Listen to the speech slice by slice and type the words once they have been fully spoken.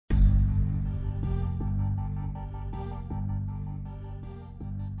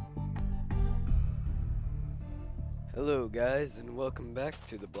Hello guys, and welcome back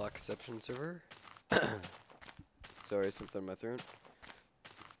to the Blockception server. Sorry, something in my throat.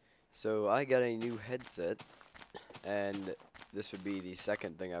 So I got a new headset, and this would be the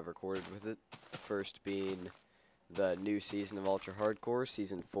second thing I've recorded with it. The first being the new season of Ultra Hardcore,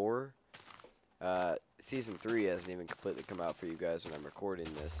 Season 4. Season 3 hasn't even completely come out for you guys when I'm recording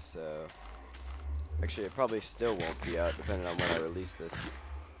this, so... Actually, it probably still won't be out, depending on when I release this.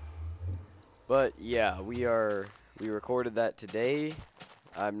 But, yeah, we recorded that today.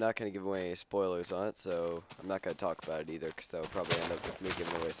 I'm not going to give away any spoilers on it, so I'm not going to talk about it either, because that would probably end up with me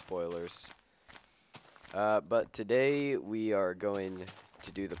giving away spoilers. But today we are going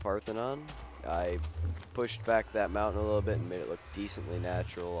to do the Parthenon. I pushed back that mountain a little bit and made it look decently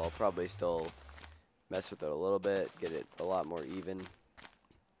natural. I'll probably still mess with it a little bit, get it a lot more even.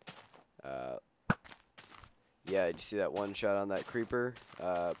 Yeah, did you see that one shot on that creeper?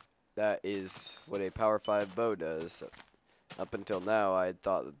 That is what a Power 5 bow does. Up until now, I had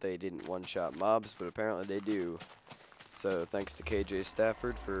thought that they didn't one-shot mobs, but apparently they do. So thanks to KJ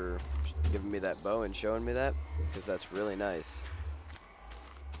Stafford for giving me that bow and showing me that, because that's really nice.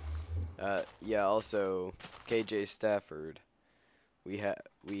 Yeah, also, KJ Stafford, you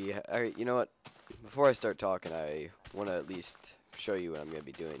know what? Before I start talking, I want to at least show you what I'm going to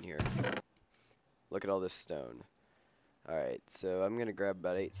be doing here. Look at all this stone. Alright, so I'm going to grab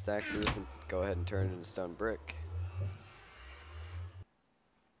about 8 stacks of this and go ahead and turn it into stone brick.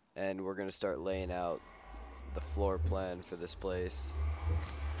 And we're going to start laying out the floor plan for this place.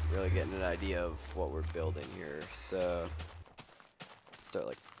 Really getting an idea of what we're building here. So, start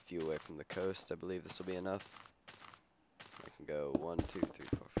like a few away from the coast. I believe this will be enough. I can go 1, 2, 3, 4,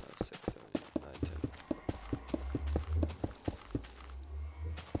 5, 6, 7, 8, 9, 10.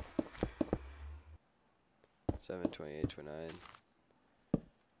 7, 28, 29,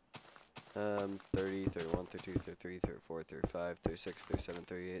 30, 31, 32, 33, 34, 35, 36, 37,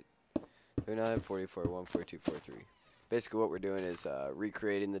 38, 39, 40, 41, 42, 43. Basically what we're doing is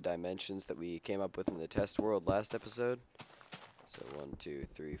recreating the dimensions that we came up with in the test world last episode. So 1, 2,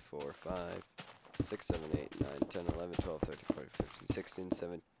 3, 4, 5, 6, 7, 8, 9, 10, 11, 12, 13, 14, 15, 16,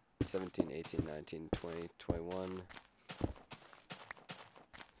 17, 18, 19, 20, 21,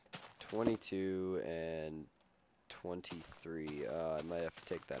 22, and 23. I might have to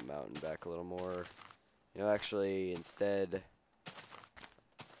take that mountain back a little more. You know, actually, instead,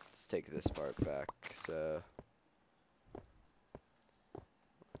 let's take this part back. So,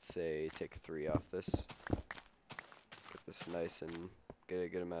 let's say take 3 off this. Get this nice and get a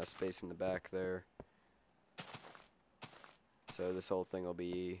good amount of space in the back there. So this whole thing will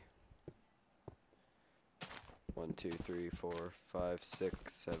be 1, 2, 3, 4, 5,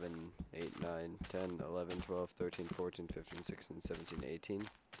 6, 7, 8, 9, 10, 11, 12, 13, 14, 15, 16, 17, 18,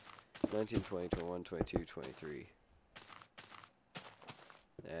 19, 20, 21, 22, 23.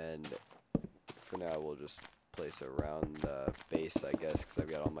 And for now, we'll just place it around the base, I guess, because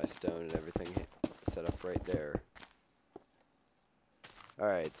I've got all my stone and everything set up right there.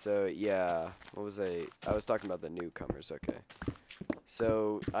 Alright, so yeah, what was I was talking about the newcomers, okay.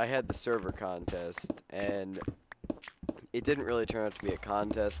 So, I had the server contest, and it didn't really turn out to be a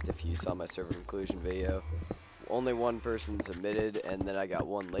contest if you saw my server conclusion video. Only one person submitted, and then I got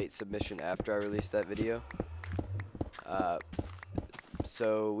one late submission after I released that video.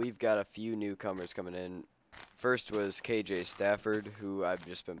 So we've got a few newcomers coming in. First was KJ Stafford, who I've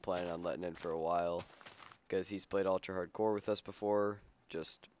just been planning on letting in for a while, because he's played Ultra Hardcore with us before,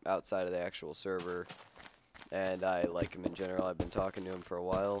 just outside of the actual server. And I like him in general. I've been talking to him for a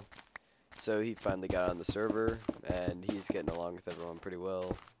while. So he finally got on the server, and he's getting along with everyone pretty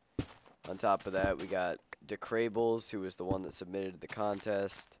well. On top of that, we got DeCrables, who was the one that submitted the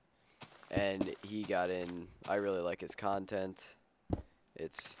contest, and he got in. I really like his content.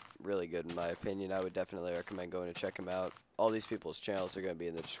 It's really good in my opinion. I would definitely recommend going to check him out. All these people's channels are going to be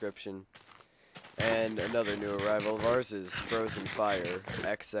in the description. And another new arrival of ours is Frozen Fire,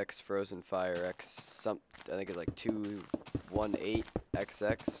 XX Frozen Fire X I think it's like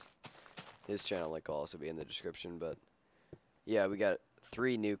 218XX. His channel link will also be in the description, but yeah, we got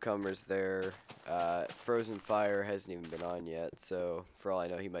 3 newcomers there. Frozen Fire hasn't even been on yet, so for all I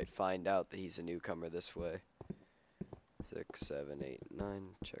know, he might find out that he's a newcomer this way. 6, 7, 8,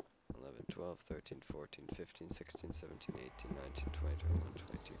 9, check 11, 12, 13, 14, 15, 16, 17, 18, 19, 20, 21,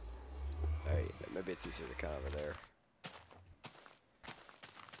 22. Alright, maybe it's easier to count over there.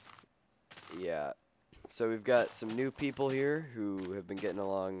 Yeah. So we've got some new people here who have been getting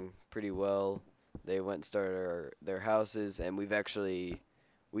along pretty well. They went and started their houses, and we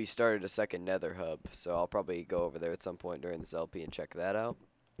started a second nether hub, so I'll probably go over there at some point during this LP and check that out.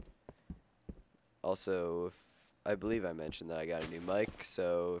 Also, I believe I mentioned that I got a new mic,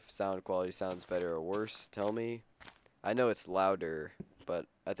 so if sound quality sounds better or worse, tell me. I know it's louder, but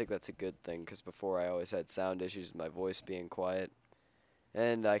I think that's a good thing, because before I always had sound issues with my voice being quiet.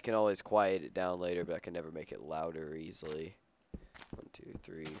 And I can always quiet it down later, but I can never make it louder easily. 1, 2,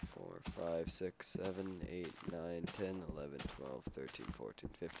 3, 4, 5, 6, 7, 8, 9, 10, 11, 12, 13, 14,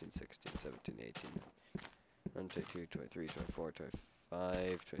 15, 16, 17, 18, 1, 22, 23, 24,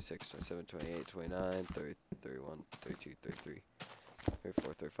 25, 26, 27, 28, 29, 30, 31, 32, 33,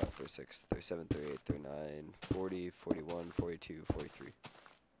 34, 35, 36, 37, 38, 39, 40, 41, 42, 43.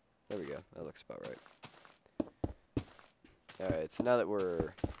 There we go. That looks about right. Alright, so now that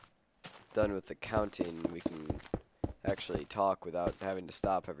we're done with the counting, we can actually talk without having to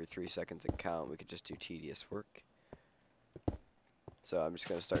stop every 3 seconds and count. We could just do tedious work. So I'm just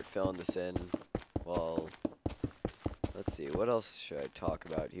going to start filling this in. Well, let's see, what else should I talk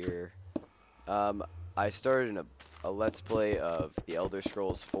about here? I started a Let's Play of The Elder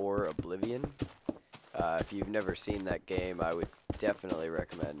Scrolls 4 Oblivion. If you've never seen that game, I would definitely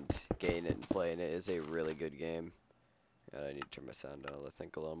recommend getting it and playing it. It is a really good game. And I need to turn my sound down, I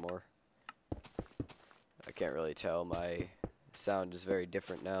think, a little more. I can't really tell. My sound is very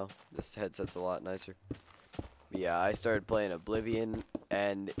different now. This headset's a lot nicer. But yeah, I started playing Oblivion,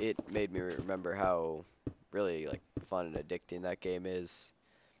 and it made me remember how really fun and addicting that game is.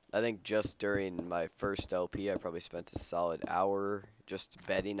 I think just during my first LP, I probably spent a solid hour just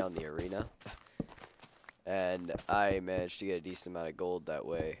betting on the arena. And I managed to get a decent amount of gold that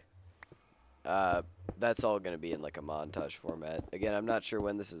way. That's all going to be in like a montage format. Again, I'm not sure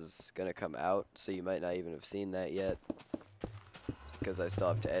when this is going to come out, so you might not even have seen that yet, because I still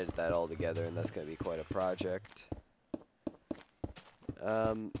have to edit that all together, and that's going to be quite a project.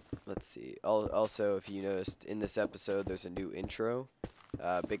 Let's see. Also, if you noticed, in this episode, there's a new intro.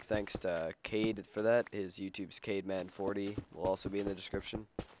 Big thanks to Cade for that. His YouTube's CadeMan40 will also be in the description.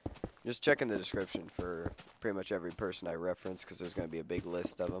 Just check in the description for pretty much every person I reference, because there's going to be a big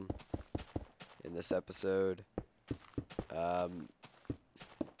list of them in this episode. Oh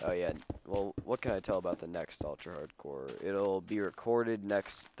yeah, well, what can I tell about the next Ultra Hardcore? It'll be recorded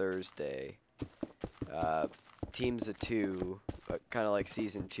next Thursday. Teams of 2, kind of like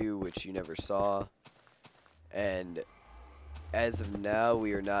Season 2, which you never saw. And as of now,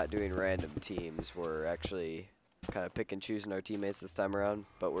 we are not doing random teams. We're actually kind of pick and choosing our teammates this time around,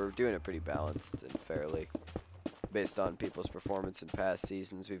 but we're doing it pretty balanced and fairly. Based on people's performance in past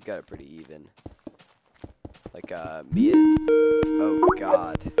seasons, we've got it pretty even. Like, me and... Oh,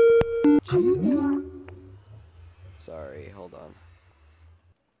 God. Jesus. Sorry, hold on.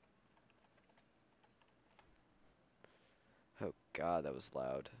 Oh, God, that was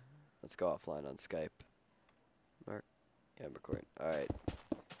loud. Let's go offline on Skype. Mark? Yeah, I'm recording. Alright.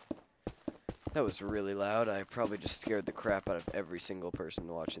 That was really loud. I probably just scared the crap out of every single person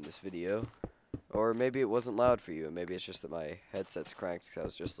watching this video. Or maybe it wasn't loud for you, and maybe it's just that my headset's cranked because I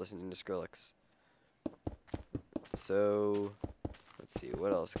was just listening to Skrillex. So, let's see,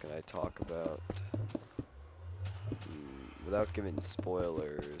 what else can I talk about? Without giving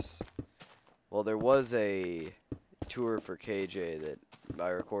spoilers. Well, there was a tour for KJ that I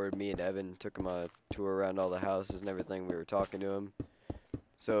recorded. Me and Evan took him on a tour around all the houses and everything. We were talking to him.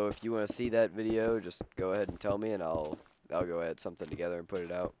 So if you want to see that video, just go ahead and tell me, and I'll go edit something together and put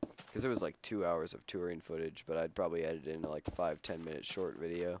it out. Because it was like 2 hours of touring footage, but I'd probably edit it in like a 5-10 minute short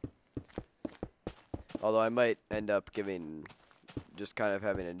video. Although I might end up giving, just kind of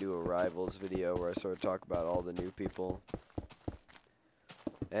having a new arrivals video where I sort of talk about all the new people.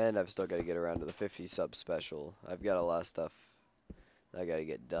 And I've still got to get around to the 50 sub special. I've got a lot of stuff I got to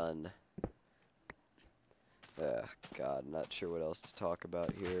get done. God, I'm not sure what else to talk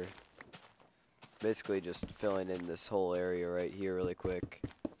about here. Basically just filling in this whole area right here really quick.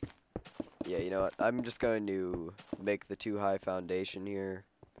 Yeah, you know what? I'm just going to make the 2 high foundation here.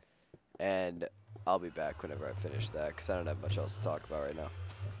 And I'll be back whenever I finish that, because I don't have much else to talk about right now.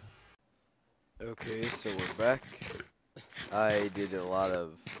 Okay, so we're back. I did a lot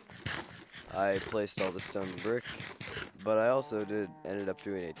of... I placed all the stone and brick, but I also ended up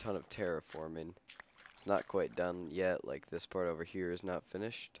doing a ton of terraforming. It's not quite done yet, like this part over here is not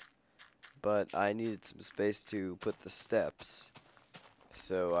finished. But I needed some space to put the steps,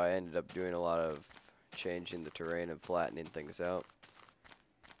 so I ended up doing a lot of changing the terrain and flattening things out.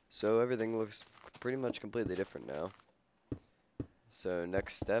 So everything looks pretty much completely different now. So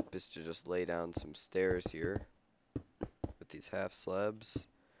next step is to just lay down some stairs here with these half slabs,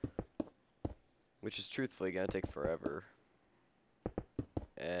 which is truthfully gonna take forever.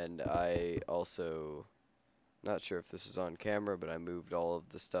 And I also, not sure if this is on camera, but I moved all of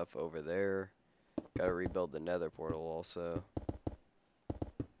the stuff over there Gotta rebuild the nether portal also.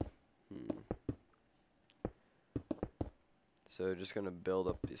 So just gonna build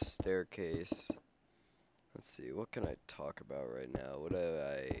up this staircase. Let's see, what can I talk about right now? What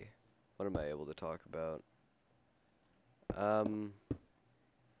am I able to talk about? I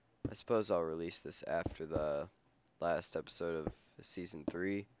suppose I'll release this after the last episode of season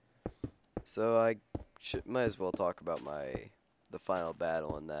 3. So I might as well talk about the final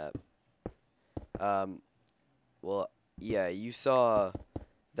battle in that. Well, yeah, you saw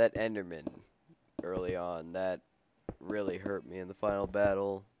that Enderman early on. That really hurt me in the final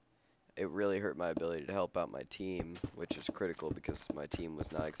battle. It really hurt my ability to help out my team, which is critical because my team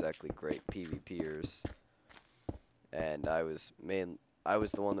was not exactly great PvPers. And I was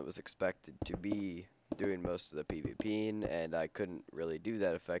the one that was expected to be doing most of the PvPing, and I couldn't really do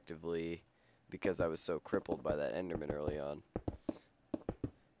that effectively because I was so crippled by that Enderman early on.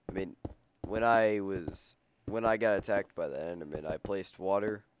 I mean, when I got attacked by that Enderman, I placed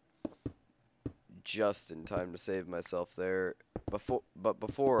water just in time to save myself there.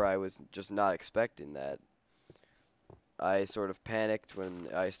 Before I was just not expecting that. I sort of panicked when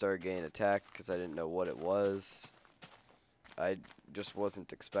I started getting attacked because I didn't know what it was. I just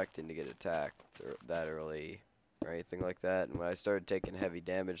wasn't expecting to get attacked that early or anything like that. And when I started taking heavy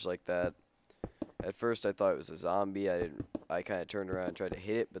damage like that, at first I thought it was a zombie. I kind of turned around and tried to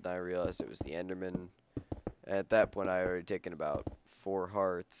hit it, but then I realized it was the Enderman. And at that point I had already taken about 4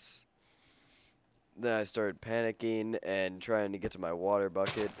 hearts. Then I started panicking and trying to get to my water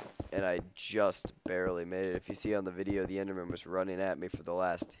bucket, and I just barely made it. If you see on the video, the Enderman was running at me for the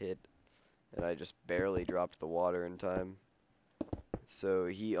last hit, and I just barely dropped the water in time. So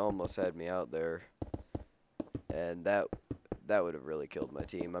he almost had me out there, and that would have really killed my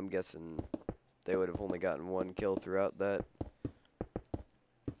team. I'm guessing they would have only gotten 1 kill throughout that.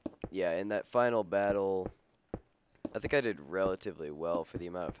 Yeah, in that final battle, I think I did relatively well for the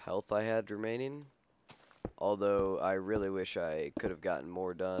amount of health I had remaining. Although I really wish I could have gotten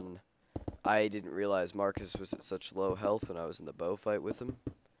more done. I didn't realize Marcus was at such low health when I was in the bow fight with him.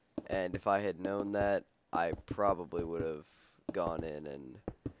 And if I had known that, I probably would have gone in and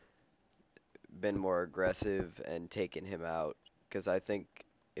been more aggressive and taken him out. Because I think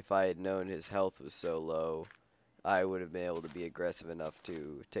if I had known his health was so low, I would have been able to be aggressive enough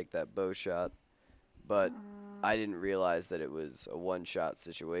to take that bow shot. But I didn't realize that it was a one-shot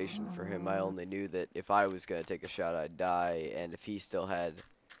situation for him. I only knew that if I was going to take a shot, I'd die, and if he still had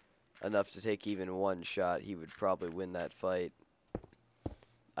enough to take even 1 shot, he would probably win that fight.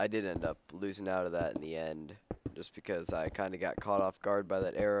 I did end up losing out of that in the end, just because I kind of got caught off guard by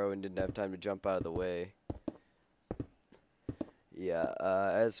that arrow and didn't have time to jump out of the way. Yeah,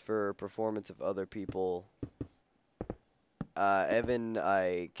 as for performance of other people, Evan,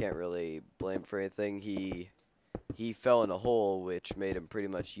 I can't really blame for anything. He fell in a hole, which made him pretty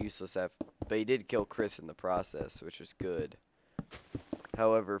much useless, but he did kill Chris in the process, which was good.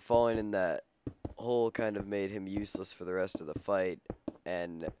 However, falling in that hole kind of made him useless for the rest of the fight,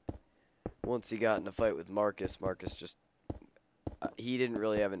 and once he got in a fight with Marcus, he didn't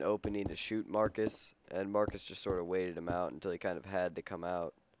really have an opening to shoot Marcus, and Marcus just sort of waited him out until he kind of had to come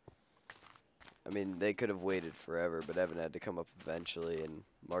out. I mean, they could have waited forever, but Evan had to come up eventually, and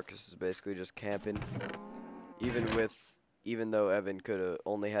Marcus was basically just camping. Even though Evan could have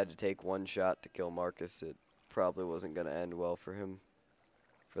only had to take 1 shot to kill Marcus, it probably wasn't going to end well for him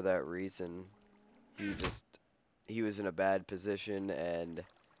for that reason. He was in a bad position, and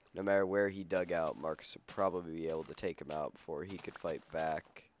no matter where he dug out, Marcus would probably be able to take him out before he could fight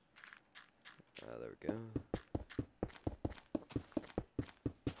back. There we go.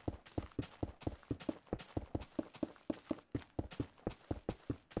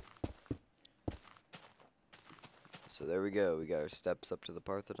 So there we go, we got our steps up to the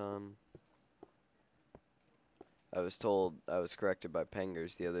Parthenon. I was corrected by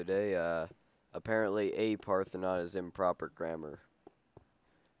Pengers the other day. Apparently a Parthenon is improper grammar.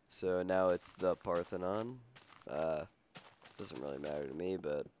 So now it's the Parthenon. Doesn't really matter to me,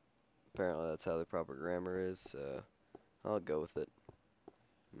 but apparently that's how the proper grammar is, so I'll go with it.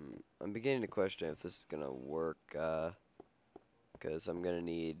 I'm beginning to question if this is going to work, because I'm going to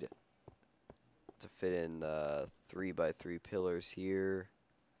need to fit in 3x3 pillars here.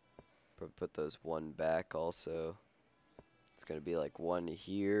 Probably put those 1 back also. It's going to be like 1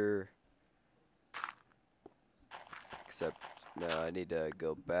 here. Except, no, I need to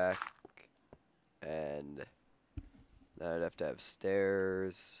go back, and now I'd have to have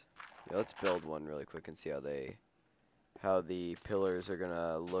stairs. Yeah, let's build one really quick and see how the pillars are going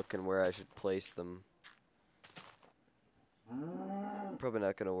to look and where I should place them. probably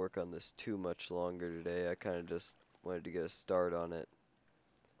not going to work on this too much longer today. I kind of just wanted to get a start on it.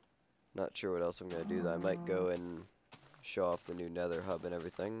 Not sure what else I'm going to do, though. I might go and show off the new nether hub and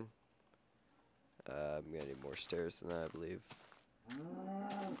everything. I'm going to need more stairs than that, I believe.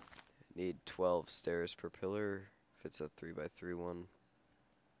 Need 12 stairs per pillar if it's a 3x3 one.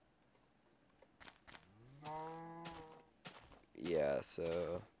 Yeah,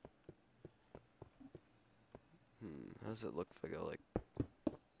 so... how does it look if I go like...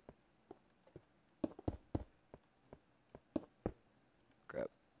 Crap.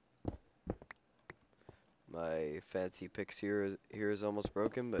 My fancy picks here is almost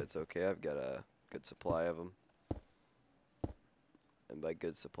broken, but it's okay. I've got a good supply of them. And by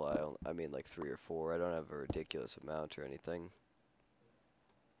good supply, I mean like 3 or 4. I don't have a ridiculous amount or anything.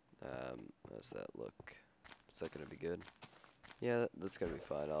 How does that look? Is that going to be good? Yeah, that's going to be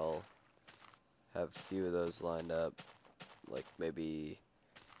fine. I'll have a few of those lined up. Like maybe,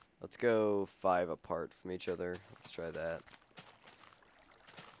 let's go 5 apart from each other. Let's try that.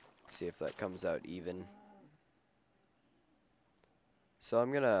 See if that comes out even. So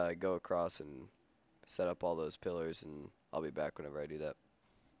I'm going to go across and set up all those pillars, and I'll be back whenever I do that.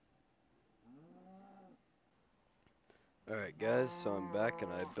 Alright guys, so I'm back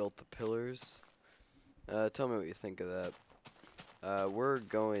and I built the pillars. Tell me what you think of that.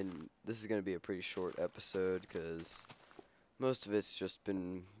 This is going to be a pretty short episode because most of it's just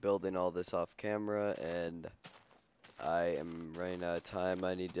been building all this off camera, and I am running out of time.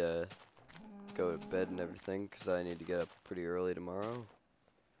 I need to go to bed and everything because I need to get up pretty early tomorrow.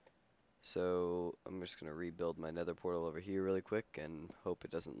 So I'm just going to rebuild my nether portal over here really quick and hope it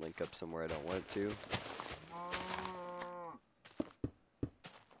doesn't link up somewhere I don't want it to.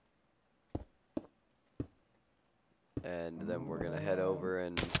 And then we're going to head over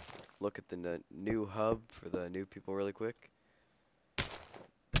and look at the new hub for the new people really quick.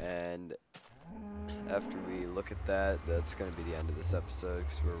 And after we look at that, that's going to be the end of this episode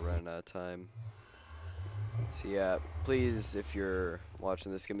because we're running out of time. So yeah, please, if you're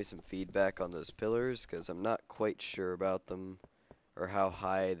watching this, give me some feedback on those pillars because I'm not quite sure about them or how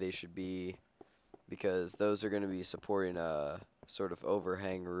high they should be, because those are going to be supporting a sort of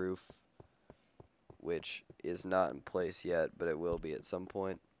overhang roof, which is not in place yet, but it will be at some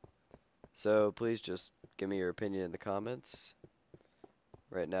point. So please just give me your opinion in the comments.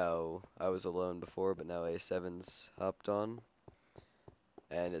 Right now, I was alone before, but now A7's hopped on.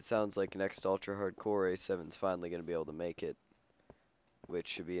 And it sounds like next Ultra Hardcore, A7's finally going to be able to make it, which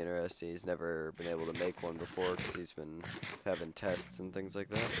should be interesting. He's never been able to make one before because he's been having tests and things like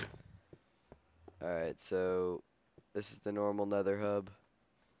that. Alright, so this is the normal nether hub.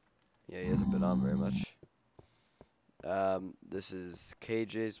 Yeah, he hasn't been on very much. This is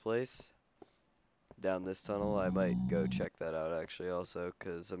KJ's place. Down this tunnel, I might go check that out actually also,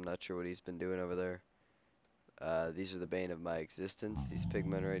 because I'm not sure what he's been doing over there. These are the bane of my existence, these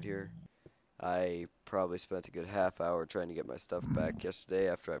pigmen right here. I probably spent a good half hour trying to get my stuff back yesterday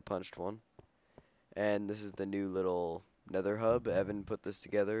after I punched one. And this is the new little nether hub. Evan put this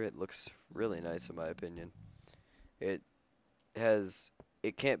together. It looks really nice in my opinion. It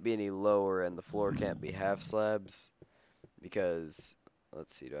can't be any lower and the floor can't be half slabs because,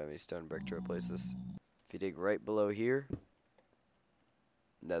 let's see, do I have any stone brick to replace this? If you dig right below here,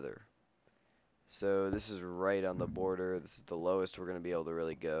 nether. So this is right on the border. This is the lowest we're going to be able to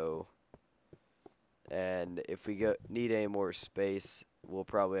really go. And if we need any more space, we'll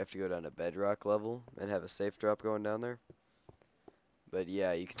probably have to go down to bedrock level and have a safe drop going down there. But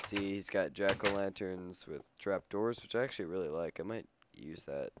yeah, you can see he's got jack-o'-lanterns with trapdoors, which I actually really like. I might use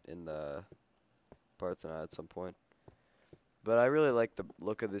that in the Parthenon at some point. But I really like the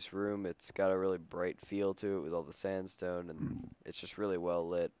look of this room. It's got a really bright feel to it with all the sandstone, and it's just really well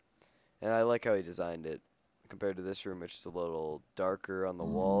lit. And I like how he designed it compared to this room, which is a little darker on the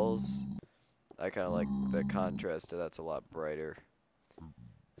walls. I kind of like the contrast to that's a lot brighter.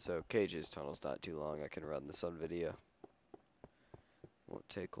 So KJ's tunnel's not too long. I can run this on video. Won't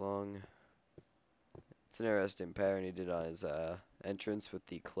take long. It's an interesting pattern he did on his entrance with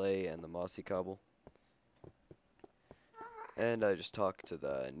the clay and the mossy cobble. And I just talked to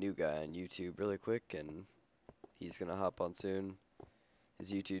the new guy on YouTube really quick, and he's gonna hop on soon.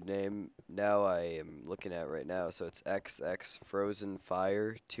 His YouTube name now I am looking at right now, so it's XX Frozen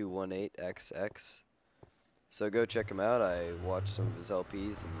Fire 218XX. So go check him out. I watched some of his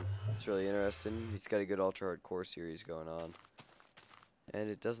LPs and it's really interesting. He's got a good ultra hardcore series going on. And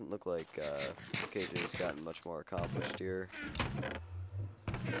it doesn't look like KJ's gotten much more accomplished here.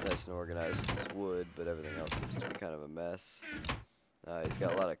 It's nice and organized with his wood, but everything else seems to be kind of a mess. He's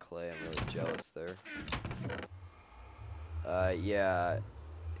got a lot of clay. I'm really jealous there. Yeah,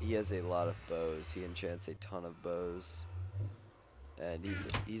 he has a lot of bows. He enchants a ton of bows. And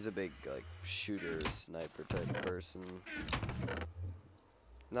he's a big, like, shooter, sniper type person.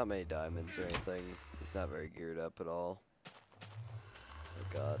 Not many diamonds or anything. He's not very geared up at all. Oh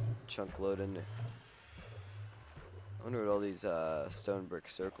god, chunk loading. I wonder what all these stone brick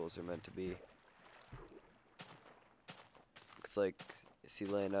circles are meant to be. Looks like, is he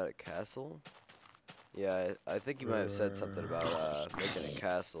laying out a castle? Yeah, I think he might have said something about making a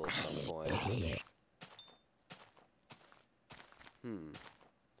castle at some point.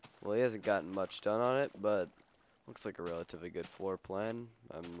 Well, he hasn't gotten much done on it, but looks like a relatively good floor plan.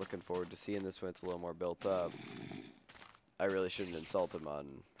 I'm looking forward to seeing this when it's a little more built up. I really shouldn't insult him on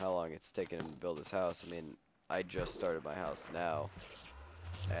how long it's taken him to build his house. I mean, I just started my house now,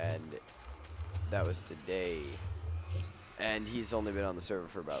 and that was today. And he's only been on the server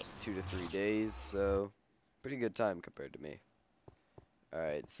for about 2 to 3 days, so pretty good time compared to me.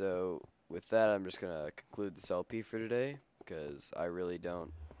 Alright, so with that, I'm just going to conclude this LP for today, because I really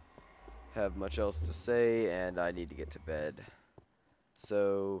don't have much else to say, and I need to get to bed.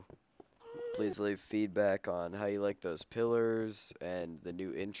 So please leave feedback on how you like those pillars and the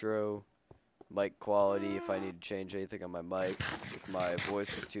new intro, mic quality, if I need to change anything on my mic, if my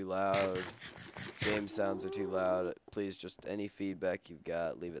voice is too loud, game sounds are too loud. Please, just any feedback you've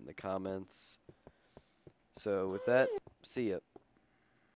got, leave it in the comments. So with that, see ya.